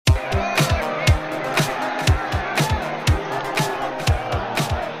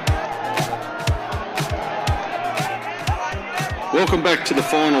Welcome back to the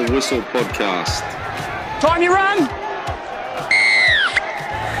Final Whistle podcast. Time you run!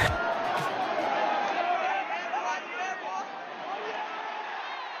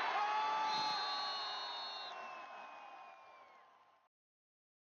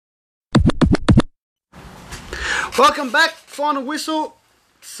 Welcome back, Final Whistle.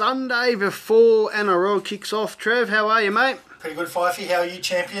 Sunday before NRL kicks off. Trev, how are you, mate? Pretty good, Fyfie. How are you,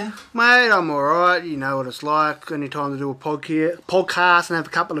 champion? Mate, I'm alright. You know what it's like. Any time to do a podcast and have a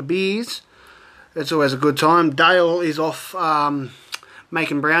couple of beers, it's always a good time. Dale is off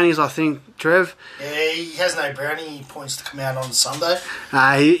making brownies, I think, Trev. Yeah, he has no brownie points to come out on Sunday.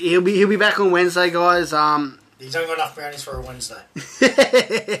 He'll be back on Wednesday, guys. He's only got enough brownies for a Wednesday.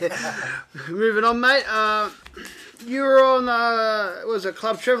 Moving on, mate. You were on, was it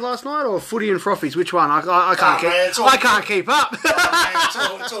Club Trev last night or Footy and Frothies? Which one? I can't keep up.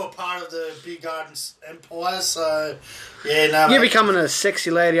 It's all part of the Big Gardens Empire, so yeah, no. You're becoming a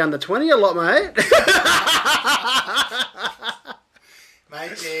sexy lady under 20 a lot, mate.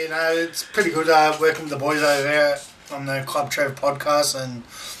 Mate, yeah, no, it's pretty good working with the boys over there on the Club Trev podcast and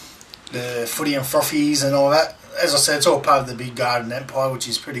the Footy and Frothies and all that. As I said, it's all part of the Big Garden Empire, which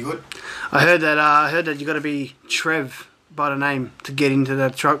is pretty good. I heard that you got to be Trev by the name to get into the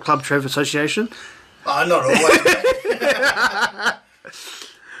Club Trev Association. Not always, mate.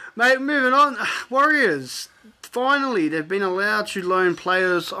 Mate, moving on. Warriors, finally, they've been allowed to loan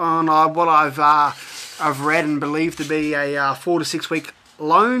players on what I've read and believed to be a 4 to 6 week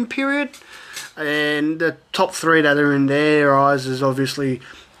loan period. And the top three that are in their eyes is obviously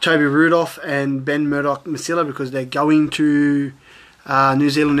Toby Rudolph and Ben Murdoch-Masila, because they're going to New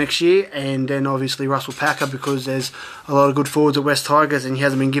Zealand next year, and then obviously Russell Packer, because there's a lot of good forwards at West Tigers and he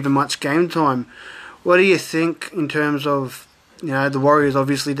hasn't been given much game time. What do you think in terms of, the Warriors?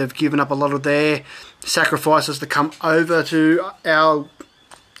 Obviously they've given up a lot of their sacrifices to come over to our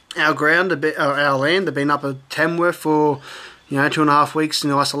ground, our land. They've been up at Tamworth for 2.5 weeks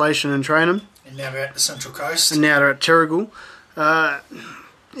in isolation and training, and now they're at the Central Coast, and now they're at Terrigal.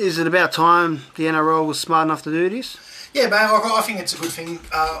 Is it about time the NRL was smart enough to do this? Yeah, mate, I think it's a good thing.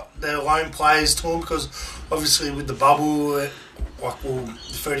 They're loan players to them, because obviously with the bubble, the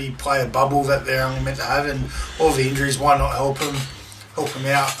 30-player bubble that they're only meant to have, and all the injuries, why not help them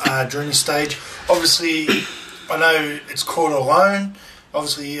out during this stage? Obviously, I know it's called a loan.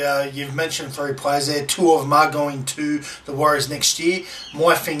 Obviously, you've mentioned 3 players there. 2 of them are going to the Warriors next year.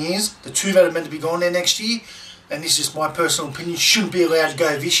 My thing is, the 2 that are meant to be going there next year, and this is just my personal opinion, shouldn't be allowed to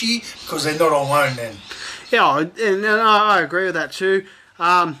go this year because they're not on loan then. Yeah, and I agree with that too.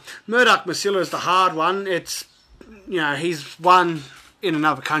 Murdoch-Masila is the hard one. It's, he's won in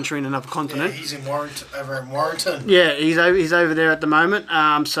another country, in another continent. Yeah, he's in Warrington. Yeah, he's over there at the moment.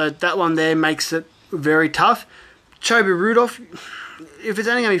 So that one there makes it very tough. Toby Rudolph, if it's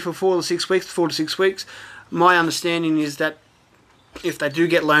only going to be for 4 to 6 weeks, my understanding is that if they do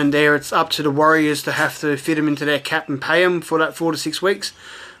get loaned there, it's up to the Warriors to have to fit him into their cap and pay him for that 4 to 6 weeks.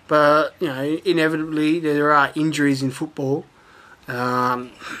 But, inevitably there are injuries in football. You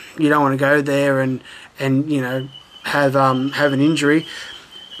don't want to go there and have an injury.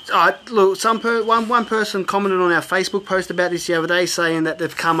 Look, one person commented on our Facebook post about this the other day, saying that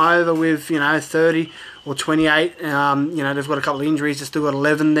they've come over with 30 or 28. They've got a couple of injuries. They've still got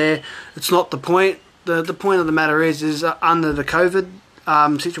 11 there. It's not the point. The point of the matter is under the COVID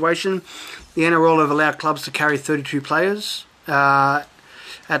situation, the NRL have allowed clubs to carry 32 players.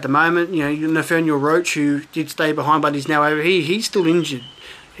 At the moment, Nathaniel Roach, who did stay behind but he's now over here, he's still injured.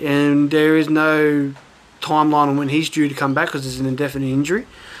 And there is no timeline on when he's due to come back because there's an indefinite injury.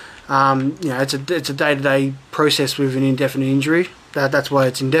 It's a day-to-day process with an indefinite injury. That's why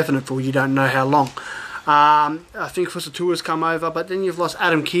it's indefinite for. You don't know how long. I think Fusatua's come over, but then you've lost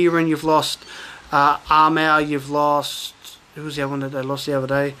Adam Kieran, you've lost Armour, you've lost... Who was the other one that they lost the other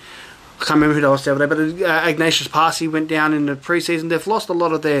day? I can't remember who they lost the other day, but Ignatius Parsi went down in the pre-season. They've lost a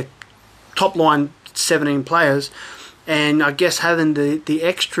lot of their top-line 17 players, and I guess having the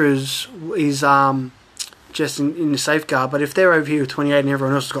extras is just in the safeguard. But if they're over here with 28 and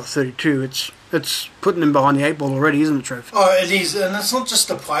everyone else has got 32, it's putting them behind the 8 ball already, isn't it, Trev? Oh, it is, and it's not just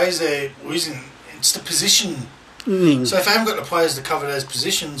the players they're losing, it's the position. So if they haven't got the players to cover those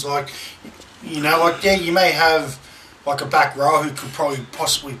positions, you may have like a back row who could probably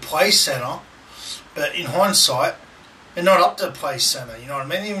possibly play centre, but in hindsight, they're not up to play centre, you know what I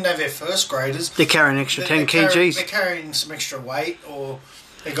mean? Even though they're first graders, they're carrying extra 10 kgs. They're carrying some extra weight, or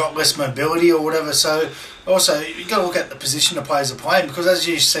they got less mobility or whatever. So also, you've got to look at the position the players are playing, because as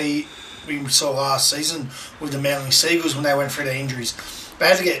you see, we saw last season with the Manly Seagulls when they went through their injuries, they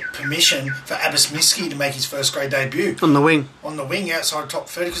had to get permission for Abasmiski to make his first grade debut. On the wing. On the wing outside top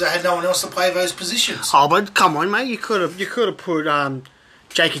 30 because they had no one else to play those positions. Oh, but come on, mate. You could have put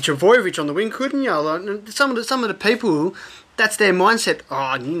Jakey Travojevic on the wing, couldn't you? Like, some of the people, that's their mindset.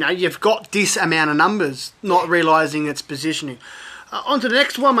 Oh, you've got this amount of numbers, not realising its positioning. On to the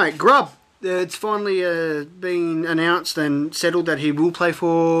next one, mate. Grubb. It's finally been announced and settled that he will play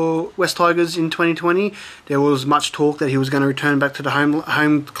for West Tigers in 2020. There was much talk that he was going to return back to the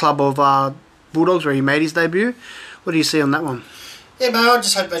home club of Bulldogs where he made his debut. What do you see on that one? Yeah, mate, I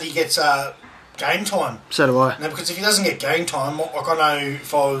just hope that he gets game time. So do I. Now, because if he doesn't get game time, like I know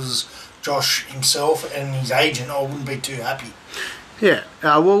if I was Josh himself and his agent, I wouldn't be too happy. Yeah,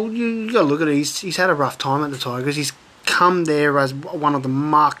 well, you got to look at it. He's had a rough time at the Tigers. He's come there as one of the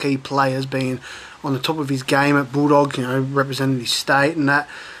marquee players, being on the top of his game at Bulldogs, representing his state and that.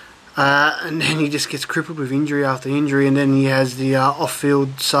 And then he just gets crippled with injury after injury, and then he has the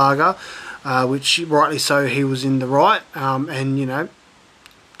off-field saga, which rightly so he was in the right. And,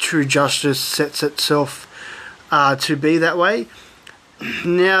 true justice sets itself to be that way.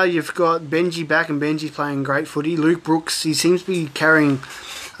 Now you've got Benji back, and Benji's playing great footy. Luke Brooks, he seems to be carrying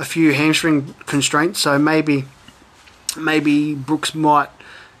a few hamstring constraints, so maybe Brooks might,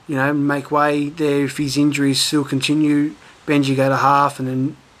 make way there if his injuries still continue. Benji go to half, and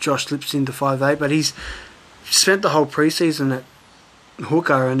then Josh slips into 5'8", but he's spent the whole preseason at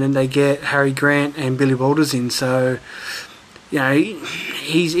hooker, and then they get Harry Grant and Billy Walters in. So,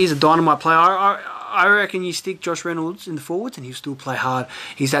 he's a dynamite player. I reckon you stick Josh Reynolds in the forwards, and he'll still play hard.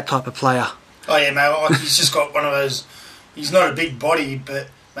 He's that type of player. Oh yeah, mate. He's just got one of those. He's not a big body, but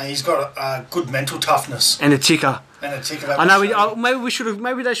mate, he's got a good mental toughness and a ticker. I know.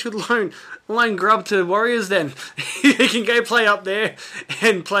 Maybe they should loan Grubb to Warriors then. He can go play up there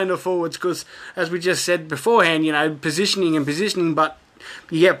and play in the forwards because, as we just said beforehand, positioning. But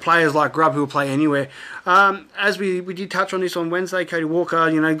you get players like Grubb who will play anywhere. As we did touch on this on Wednesday, Cody Walker,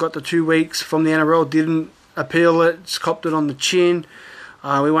 got the 2 weeks from the NRL, didn't appeal it, copped it on the chin.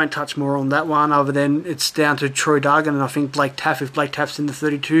 We won't touch more on that one other than it's down to Troy Duggan and I think Blake Taff, if Blake Taff's in the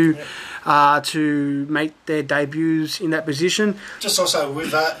 32, to make their debuts in that position. Just also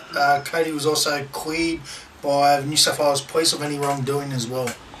with that, Cody was also cleared by New South Wales Police of any wrongdoing as well.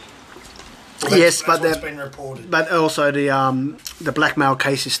 Yes, but that's been reported. But also the blackmail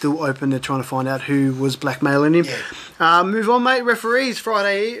case is still open. They're trying to find out who was blackmailing him. Yeah. Move on, mate. Referees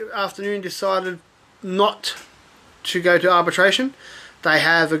Friday afternoon decided not to go to arbitration. They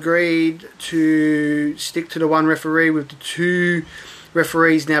have agreed to stick to the one referee, with the 2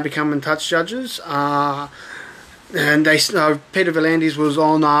 referees now becoming touch judges. And Peter V'landys was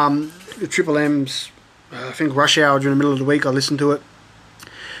on the Triple M's, I think, rush hour during the middle of the week. I listened to it.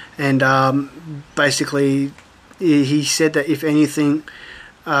 And basically, he said that if anything,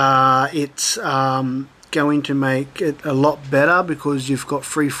 it's going to make it a lot better because you've got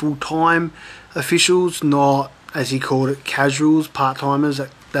 3 full-time officials, not, as he called it, casuals, part-timers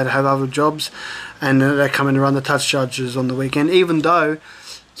that have other jobs, and they're coming to run the touch judges on the weekend. Even though,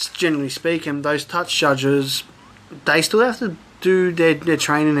 generally speaking, those touch judges, they still have to do their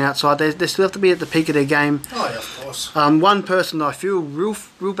training outside. They still have to be at the peak of their game. Oh yeah, of course. One person I feel real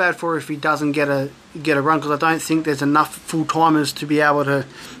bad for if he doesn't get a run, because I don't think there's enough full timers to be able to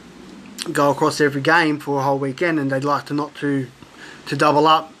go across every game for a whole weekend, and they'd like to double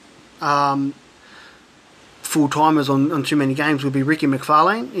up full timers on too many games. Would be Ricky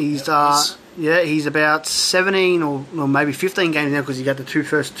McFarlane. He's about 17 or maybe 15 games now because he got the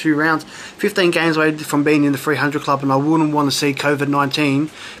first two rounds. 15 games away from being in the 300 club, and I wouldn't want to see COVID-19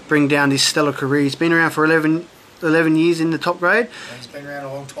 bring down his stellar career. He's been around for 11 years in the top grade. Yeah, he's been around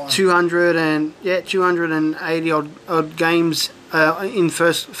a long time. 280 odd games in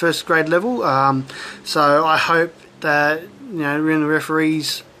first grade level. So I hope that when the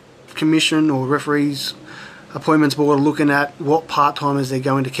referees commission or referees appointments board are looking at what part-timers they're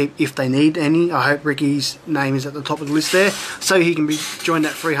going to keep if they need any. I hope Ricky's name is at the top of the list there so he can join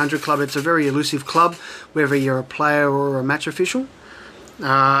that 300 club. It's a very elusive club, whether you're a player or a match official.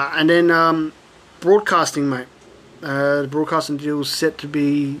 And then broadcasting, mate. The broadcasting deal is set to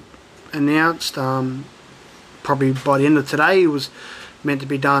be announced probably by the end of today. It was meant to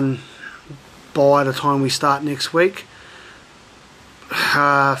be done by the time we start next week.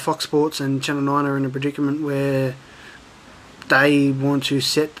 Fox Sports and Channel 9 are in a predicament where they want to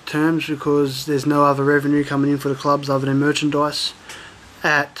set the terms because there's no other revenue coming in for the clubs other than merchandise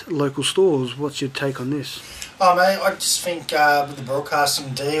at local stores. What's your take on this? Oh, mate, I just think with the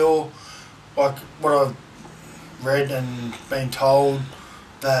broadcasting deal, like what I've read and been told,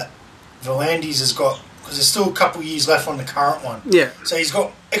 that V'landys has got because there's still a couple of years left on the current one. Yeah. So he's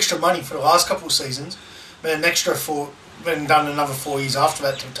got extra money for the last couple of seasons, but an extra then done another 4 years after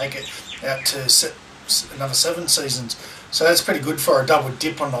that to take it out to another 7 seasons. So that's pretty good for a double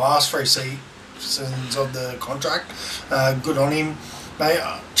dip on the last 3 seasons of the contract. Good on him. Mate,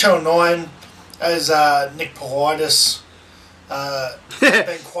 Channel 9, as Nick Politis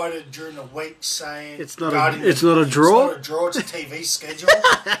been quoted during the week saying it's not a draw. It's not a draw. It's a TV schedule,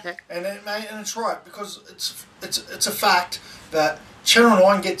 and it's right because it's a fact that Channel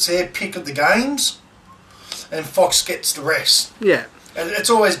 9 gets their pick of the games, and Fox gets the rest. Yeah, and it's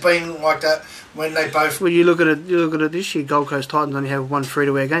always been like that when they both. Well, you look at it. You look at it this year. Gold Coast Titans only have one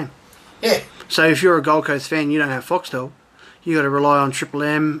free-to-air game. Yeah. So if you're a Gold Coast fan, you don't have Foxtel. You got to rely on Triple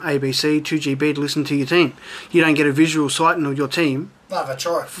M, ABC, 2GB to listen to your team. You don't get a visual sighting of your team. No, that's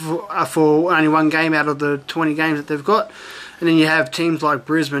right. For only one game out of the 20 games that they've got. And then you have teams like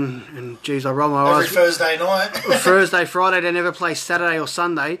Brisbane, and geez, I roll my eyes. Every Thursday night. Thursday, Friday, they never play Saturday or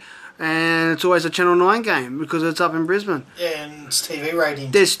Sunday. And it's always a Channel 9 game because it's up in Brisbane. Yeah, and it's TV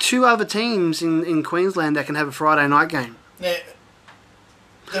ratings. There's 2 other teams in Queensland that can have a Friday night game. Yeah,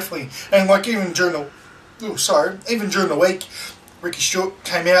 definitely. And like even during the week, Ricky Stewart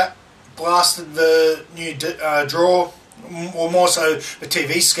came out, blasted the new draw, or more so the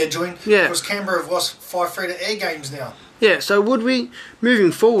TV scheduling. Yeah. Because Canberra have lost 5 free-to-air games now. Yeah, so would we,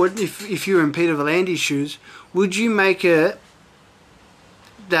 moving forward, if you were in Peter Volandi's shoes, would you make it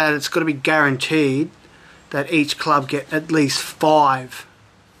that it's got to be guaranteed that each club get at least 5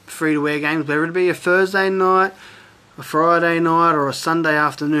 free-to-air games, whether it be a Thursday night, a Friday night, or a Sunday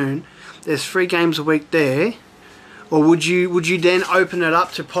afternoon? There's 3 games a week there, or would you then open it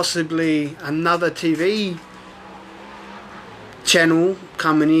up to possibly another TV channel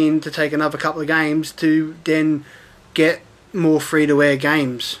coming in to take another couple of games to then get more free-to-air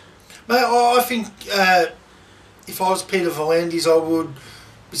games? Mate, I think if I was Peter Volandis, I would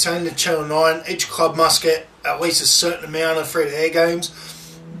be saying to Channel 9, each club must get at least a certain amount of free-to-air games.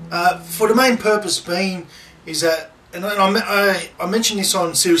 For the main purpose being is that, and I mentioned this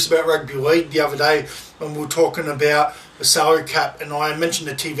on Serious About Rugby League the other day when we were talking about the salary cap, and I mentioned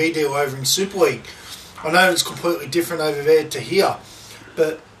the TV deal over in Super League. I know it's completely different over there to here,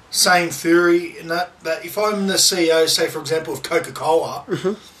 but same theory in that if I'm the CEO, say for example of Coca-Cola,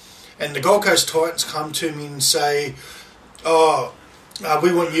 and the Gold Coast Titans come to me and say,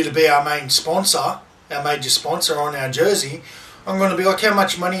 we want you to be our main sponsor, our major sponsor on our jersey, I'm going to be like, how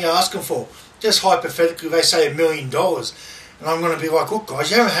much money are you asking for? Just hypothetically, they say $1 million. And I'm going to be like, look guys,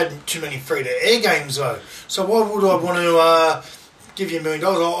 you haven't had too many free-to-air games though. So why would I want to give you $1 million?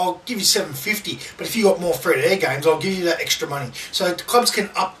 I'll give you $750. But if you got more free-to-air games, I'll give you that extra money. So the clubs can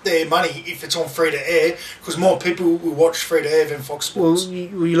up their money if it's on free-to-air, because more people will watch free-to-air than Fox Sports. Well,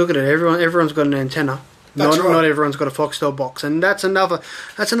 you look at it, everyone's got an antenna. Not everyone's got a Foxtel box, and that's another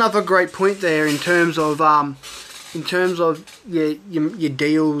great point there in terms of your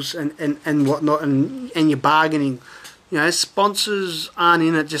deals and whatnot and your bargaining. You know, sponsors aren't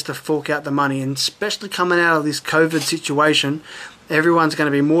in it just to fork out the money, and especially coming out of this COVID situation, everyone's going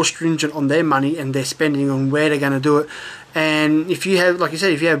to be more stringent on their money and their spending on where they're going to do it. And if you have, like you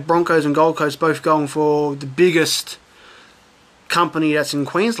said, if you have Broncos and Gold Coast both going for the biggest company that's in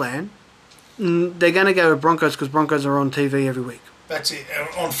Queensland, they're going to go with Broncos because Broncos are on TV every week. That's it,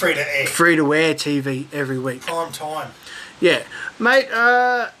 on free-to-air. Free-to-air TV every week. Prime time. Yeah. Mate,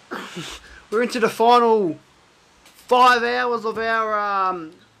 we're into the final 5 hours of our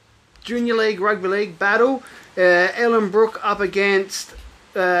Junior League Rugby League battle. Ellenbrook up against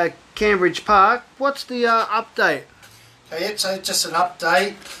Cambridge Park. What's the update? Okay, so just an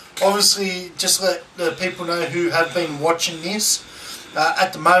update. Obviously, just let the people know who have been watching this.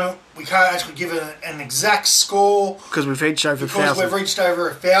 At the moment, we can't actually give an exact score. Because we've reached over 1,000. Because we've reached over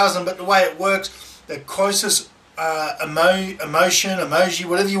 1,000, but the way it works, the closest emoji,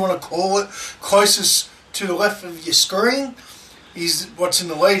 whatever you want to call it, closest to the left of your screen is what's in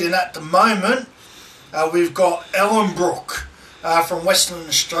the lead. And at the moment, we've got Ellenbrook from Western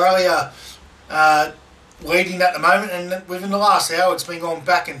Australia leading at the moment. And within the last hour, it's been going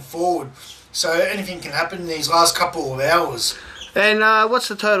back and forward. So anything can happen in these last couple of hours. And what's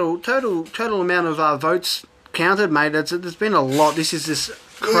the total amount of votes counted, mate? There's been a lot. This is just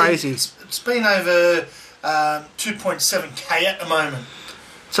crazy. Yeah, it's been over 2.7k at the moment.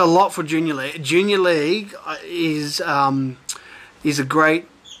 It's a lot for Junior League. Junior League is a great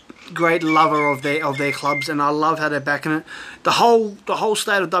lover of their clubs, and I love how they're backing it. The whole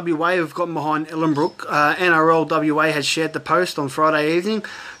state of WA have gotten behind Ellenbrook. NRL WA has shared the post on Friday evening,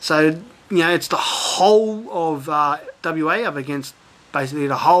 so. You know, it's the whole of WA up against basically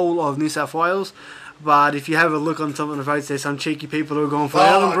the whole of New South Wales But if you have a look on some of the votes, there's some cheeky people who are going for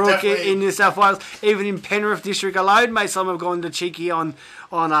Ellenbrook definitely. in New South Wales. Even in Penrith district alone, mate, some have gone to cheeky on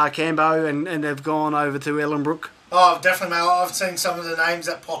Cambo and they've gone over to Ellenbrook. Oh, definitely, mate. I've seen some of the names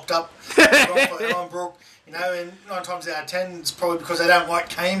that popped up for Ellenbrook. You know, and 9 times out of 10, it's probably because they don't like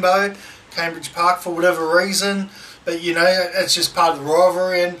Cambridge Park, for whatever reason. But, you know, it's just part of the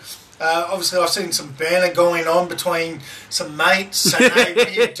rivalry. And obviously, I've seen some banner going on between some mates saying, hey, what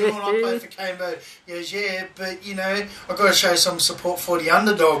are you doing? I play for Cambo. He goes, yeah, but, you know, I've got to show some support for the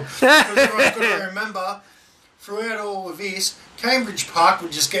underdog. Because everyone's got to remember, throughout all of this, Cambridge Park were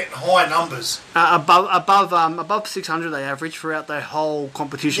just getting high numbers. Above 600 they average throughout their whole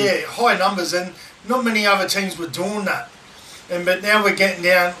competition. Yeah, high numbers, and not many other teams were doing that. But now we're getting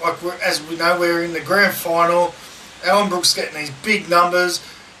down, as we know, we're in the grand final. Ellenbrook's getting these big numbers.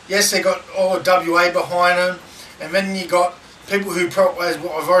 Yes, they got all of WA behind them, and then you got people who probably, as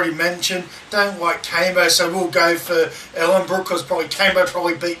what I've already mentioned, don't like Cambo, so we'll go for Ellenbrook because probably Cambo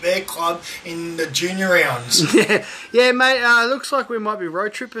probably beat their club in the junior rounds. Yeah, mate. Looks like we might be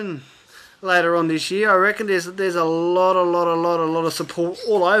road tripping later on this year. I reckon there's a lot of support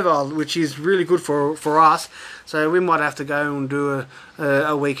all over, which is really good for us. So we might have to go and do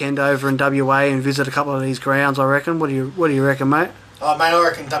a weekend over in WA and visit a couple of these grounds. I reckon. What do you reckon, mate? Oh, mate, I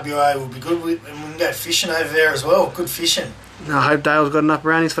reckon WA will be good, and we can go fishing over there as well. Good fishing. I hope Dale's got enough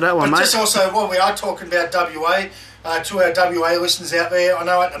brownies for that one, but mate. Just also, while we are talking about WA, to our WA listeners out there, I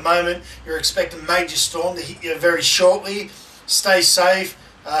know at the moment you're expecting a major storm to hit you very shortly. Stay safe,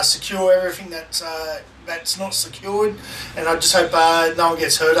 secure everything that's not secured, and I just hope no one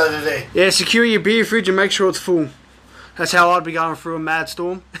gets hurt over there. Yeah, secure your beer fridge and make sure it's full. That's how I'd be going through a mad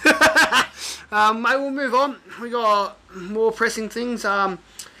storm. Mate, we'll move on. We got more pressing things.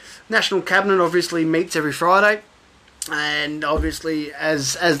 National Cabinet obviously meets every Friday, and obviously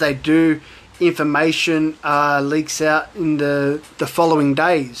as they do, information leaks out in the following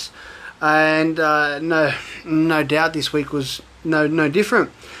days, and no doubt this week was no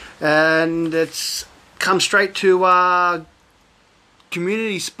different, and it's come straight to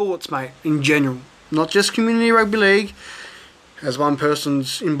community sports, mate, in general, not just community rugby league, as one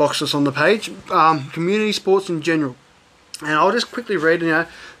person's inboxed us on the page, community sports in general. And I'll just quickly read,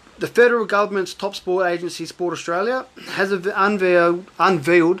 the federal government's top sport agency, Sport Australia, has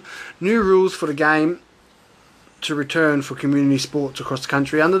unveiled new rules for the game to return for community sports across the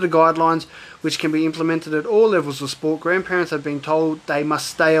country. Under the guidelines, which can be implemented at all levels of sport, grandparents have been told they must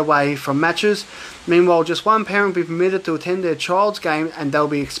stay away from matches. Meanwhile, just one parent will be permitted to attend their child's game, and they'll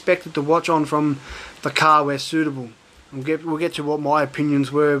be expected to watch on from the car where suitable. We'll get to what my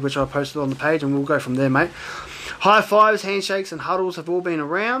opinions were, which I posted on the page, and we'll go from there, mate. High fives, handshakes and huddles have all been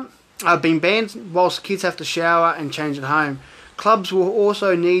banned, whilst kids have to shower and change at home. Clubs will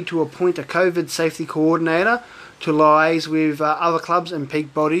also need to appoint a COVID safety coordinator to liaise with other clubs and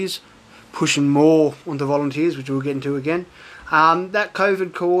peak bodies, pushing more onto volunteers, which we'll get into again. That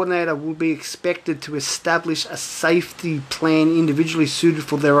COVID coordinator will be expected to establish a safety plan individually suited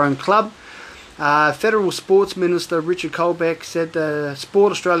for their own club. Federal Sports Minister Richard Colbeck said the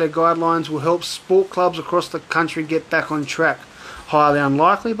Sport Australia guidelines will help sport clubs across the country get back on track. Highly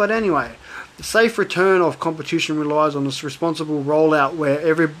unlikely, but anyway. The safe return of competition relies on this responsible rollout where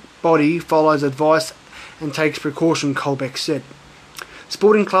everybody follows advice and takes precaution, Colbeck said.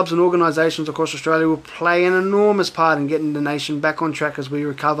 Sporting clubs and organisations across Australia will play an enormous part in getting the nation back on track as we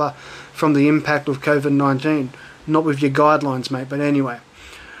recover from the impact of COVID-19. Not with your guidelines, mate, but anyway.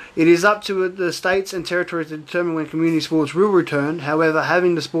 It is up to the states and territories to determine when community sports will return. However,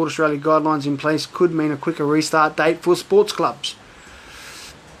 having the Sport Australia guidelines in place could mean a quicker restart date for sports clubs.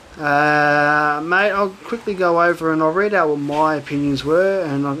 Mate, I'll quickly go over and I'll read out what my opinions were,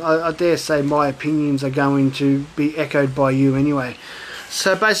 and I dare say my opinions are going to be echoed by you anyway.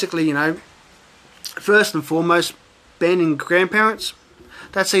 So basically, first and foremost, banning grandparents,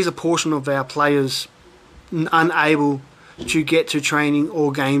 that sees a portion of our players unable to get to training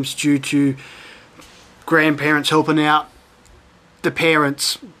or games due to grandparents helping out the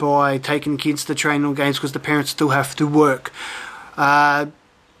parents by taking kids to training or games because the parents still have to work.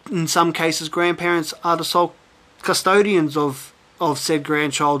 In some cases, grandparents are the sole custodians of said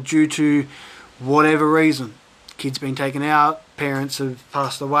grandchild due to whatever reason. Kids been taken out, parents have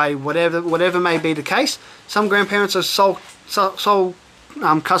passed away, whatever may be the case. Some grandparents are sole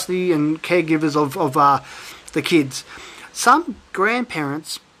custody and caregivers of the kids. Some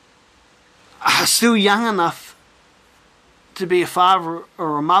grandparents are still young enough to be a father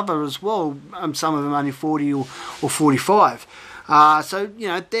or a mother as well. Some of them only 40 or 45. So,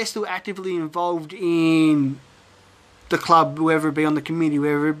 they're still actively involved in the club, whether it be on the committee,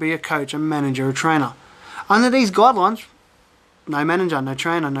 whether it be a coach, a manager, a trainer. Under these guidelines, no manager, no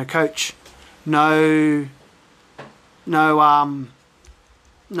trainer, no coach, no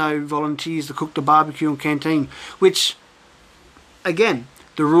volunteers to cook the barbecue and canteen, which, again,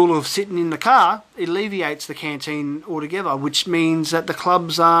 the rule of sitting in the car alleviates the canteen altogether, which means that the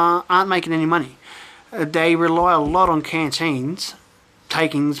clubs aren't making any money. They rely a lot on canteens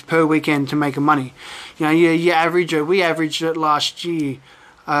takings per weekend to make money. You know, you average it. We averaged it last year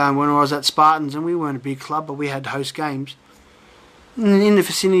when I was at Spartans, and we weren't a big club, but we had host games in the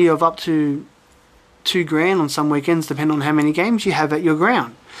vicinity of up to $2,000 on some weekends, depending on how many games you have at your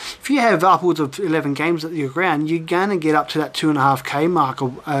ground. If you have upwards of 11 games at your ground, you're going to get up to that $2,500 mark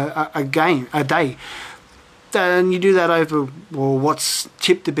a day. And you do that over, well, what's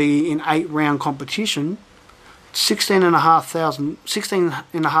tipped to be an 8-round competition,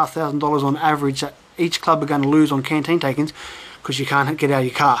 $16,500 on average that each club are going to lose on canteen takings because you can't get out of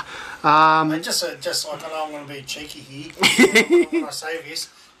your car. Just like, I know I'm going to be cheeky here when I say this.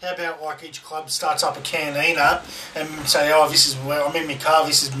 How about like each club starts up a canteen up and say, oh, this is where I'm in my car,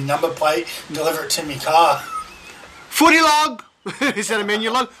 this is my number plate, and deliver it to my car. Footy log! Instead of menu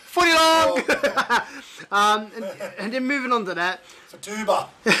log, footy log! And then moving on to that. For tuba.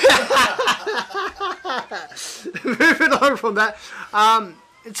 Moving on from that.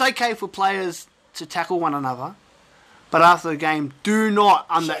 It's okay for players to tackle one another, but after the game, do not,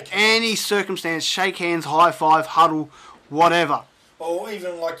 under any circumstance, shake hands, high five, huddle, whatever. Or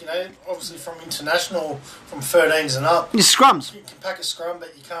even like, you know, obviously from international, from 13s and up. Your scrums. You can pack a scrum,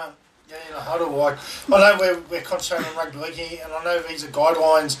 but you can't get in a huddle. Like, I know we're concentrating on rugby league here, and I know these are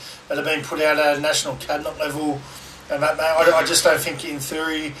guidelines that have been put out at a national cabinet level, and that, I just don't think in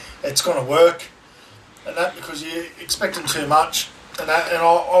theory it's going to work, and that because you're expecting too much, and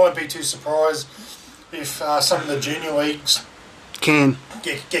I won't be too surprised if some of the junior leagues can.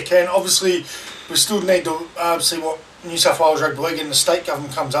 Obviously, we still need to see what New South Wales Rugby League and the state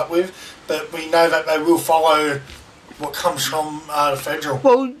government comes up with, but we know that they will follow what comes from the federal.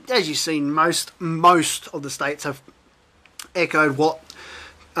 Well, as you've seen, most of the states have echoed what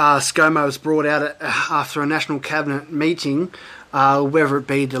ScoMo has brought out after a national cabinet meeting, whether it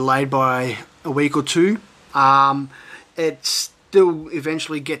be delayed by a week or two. It still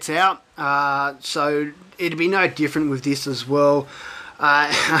eventually gets out, so it'd be no different with this as well.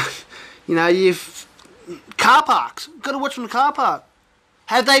 You know, you've car parks. Got to watch from the car park.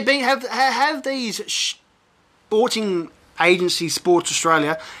 Have they been? Have these sporting agencies, Sports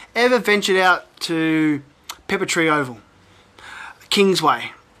Australia, ever ventured out to Pepper Tree Oval,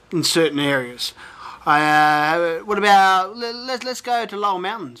 Kingsway, in certain areas? What about let's go to Lower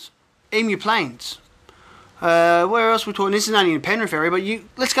Mountains, Emu Plains. Where else we're talking? This is only in Penrith area, but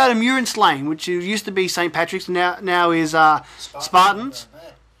let's go to Murins Lane, which used to be St Patrick's, now is Spartans.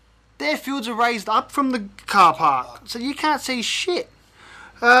 Their fields are raised up from the car park, so you can't see shit.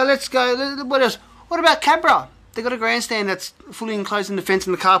 Let's go. What else? What about Cabra? They got a grandstand that's fully enclosed in the fence,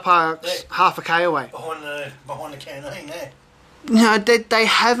 and the car park's half a K away. Behind the canteen there. No, they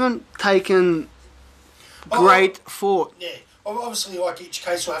haven't taken great thought. Yeah, obviously, like each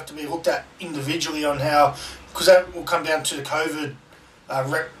case will have to be looked at individually on how, because that will come down to the COVID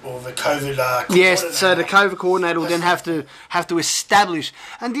rep or the COVID. Yes, so the COVID coordinator will then have to establish,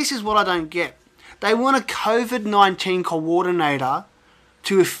 and this is what I don't get. They want a COVID-19 coordinator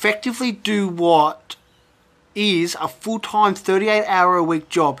to effectively do what is a full-time 38-hour-a-week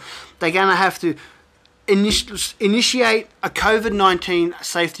job. They're going to have to initiate a COVID-19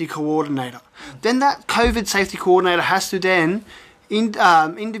 safety coordinator. Then that COVID safety coordinator has to then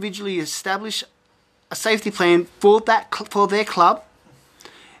individually establish a safety plan for their club.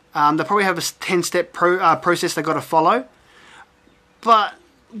 They probably have a 10-step process they've got to follow. But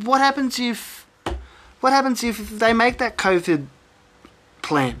what happens if they make that COVID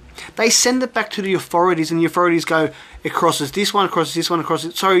plan? They send it back to the authorities, and the authorities go, it crosses this one, crosses this one,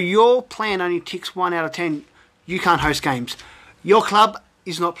 crosses. So your plan only ticks 1 out of 10. You can't host games. Your club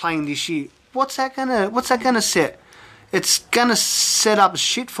is not playing this year. What's that gonna set? It's gonna set up a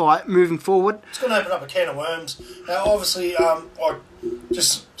shit fight moving forward. It's gonna open up a can of worms. Now, obviously,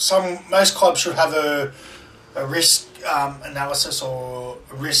 most clubs should have a risk analysis or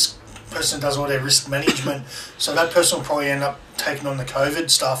a risk person does all their risk management. So that person will probably end up taking on the COVID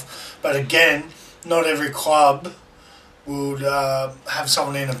stuff. But again, not every club would have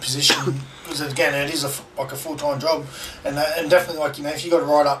someone in a position, because again, it is a full-time job, and definitely, like, you know, if you got to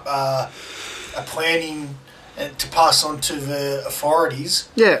write up a planning to pass on to the authorities,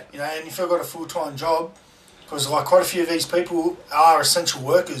 yeah, you know, and if you've got a full-time job, because like quite a few of these people are essential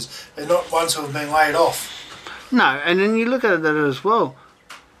workers, they're not ones who have been laid off. No, and then you look at that as well.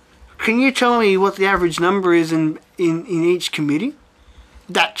 Can you tell me what the average number is in each committee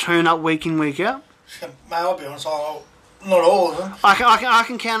that turn up week in, week out? Mate, I'll be honest, not all of them. I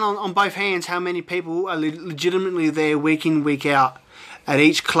can count on both hands how many people are legitimately there week in, week out at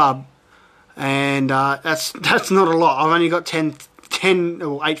each club. And that's not a lot. I've only got 10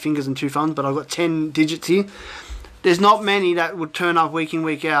 or 8 fingers and 2 thumbs, but I've got 10 digits here. There's not many that would turn up week in,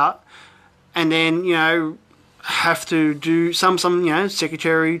 week out, and then, you know, have to do some you know,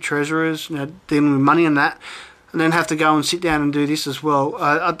 secretary, treasurers, you know, dealing with money and that, and then have to go and sit down and do this as well.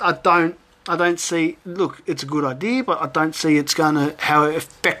 I don't see. Look, it's a good idea, but I don't see how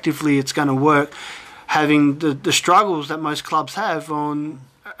effectively it's gonna work. Having the struggles that most clubs have on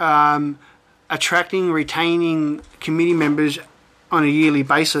attracting, retaining committee members on a yearly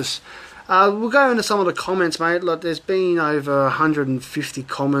basis. We'll go into some of the comments, mate. Like, there's been over 150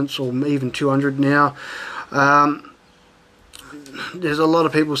 comments, or even 200 now. There's a lot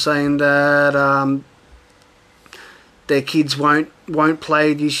of people saying that their kids won't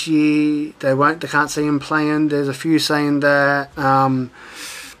play this year. They can't see them playing. There's a few saying that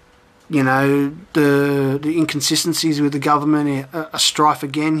you know, the inconsistencies with the government are strife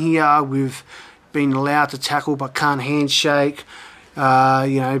again here. We've been allowed to tackle but can't handshake. You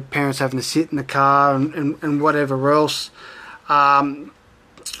know, parents having to sit in the car and whatever else.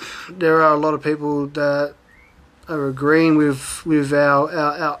 There are a lot of people that are agreeing with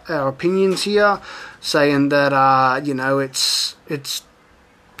our opinions here, saying that you know, it's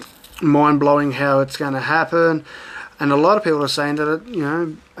mind blowing how it's going to happen, and a lot of people are saying that you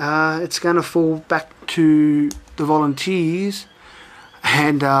know, it's going to fall back to the volunteers,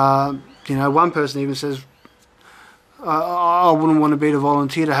 and you know, one person even says, I wouldn't want to be the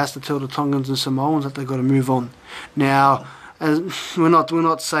volunteer that has to tell the Tongans and Samoans that they've got to move on. Now, we're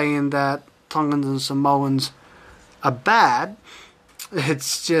not saying that Tongans and Samoans are bad.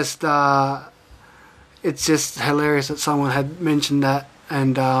 It's just hilarious that someone had mentioned that,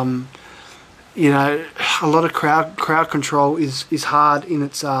 and you know, a lot of crowd control is hard in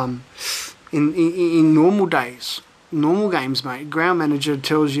its in normal days. Normal games, mate. Ground manager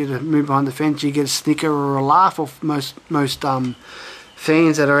tells you to move behind the fence. You get a snicker or a laugh off most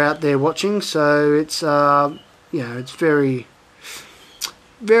fans that are out there watching. So it's you know, it's very,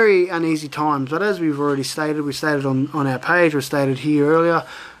 very uneasy times. But as we've already stated, we stated on our page, we stated here earlier,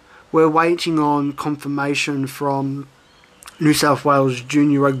 we're waiting on confirmation from New South Wales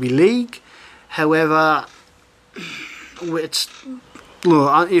Junior Rugby League. However,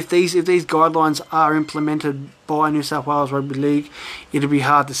 if these guidelines are implemented by New South Wales Rugby League, it'll be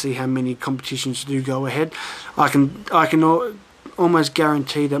hard to see how many competitions do go ahead. I can almost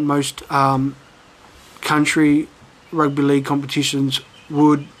guarantee that most country rugby league competitions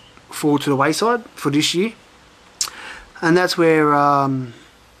would fall to the wayside for this year, and that's where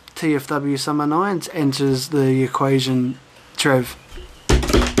TFW Summer Nines enters the equation. Trev.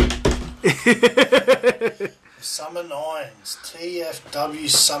 Summer Nines, TFW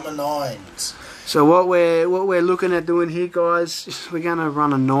Summer Nines. So what we're looking at doing here, guys, is we're going to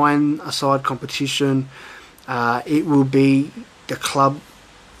run a 9-a-side competition. It will be the club.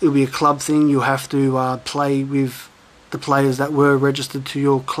 It'll be a club thing. You'll have to play with the players that were registered to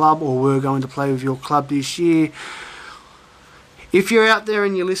your club or were going to play with your club this year. If you're out there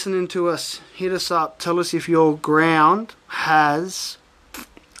and you're listening to us, hit us up. Tell us if your ground has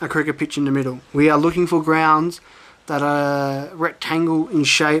a cricket pitch in the middle. We are looking for grounds that are rectangle in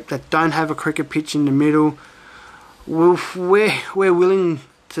shape, that don't have a cricket pitch in the middle. We're willing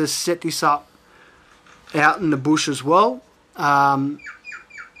to set this up out in the bush as well,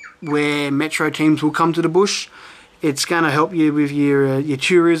 where metro teams will come to the bush. It's going to help you with your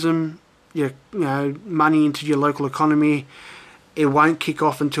tourism, your money into your local economy. It won't kick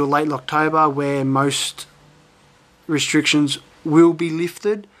off until late October, where most restrictions will be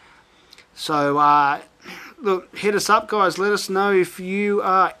lifted. So, look, hit us up, guys. Let us know if you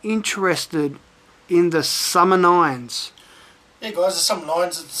are interested in the Summer Nines. Yeah, guys, the Summer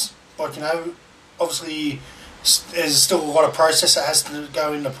Nines, it's like, you know, obviously there's still a lot of process that has to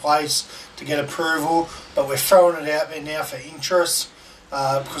go into place to get approval, but we're throwing it out there now for interest,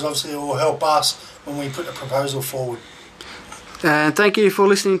 because obviously it will help us when we put the proposal forward. And thank you for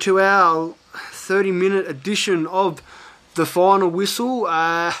listening to our 30-minute edition of The Final Whistle.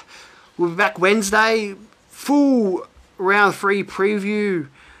 We'll be back Wednesday, full round 3 preview.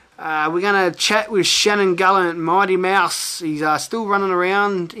 We're going to chat with Shannon Gallant, Mighty Mouse. He's still running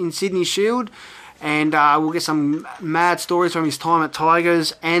around in Sydney Shield. And we'll get some mad stories from his time at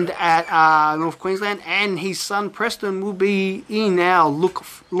Tigers and at North Queensland. And his son Preston will be in our Look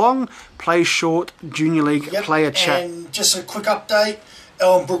Long, Play Short Junior League player chat. And just a quick update,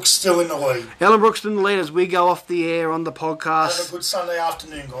 Ellen Brooks still in the lead. Ellen Brooks in the lead as we go off the air on the podcast. Have a good Sunday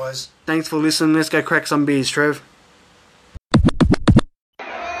afternoon, guys. Thanks for listening. Let's go crack some beers, Trev.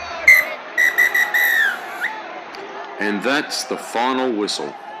 And that's the final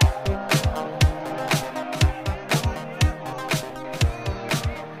whistle.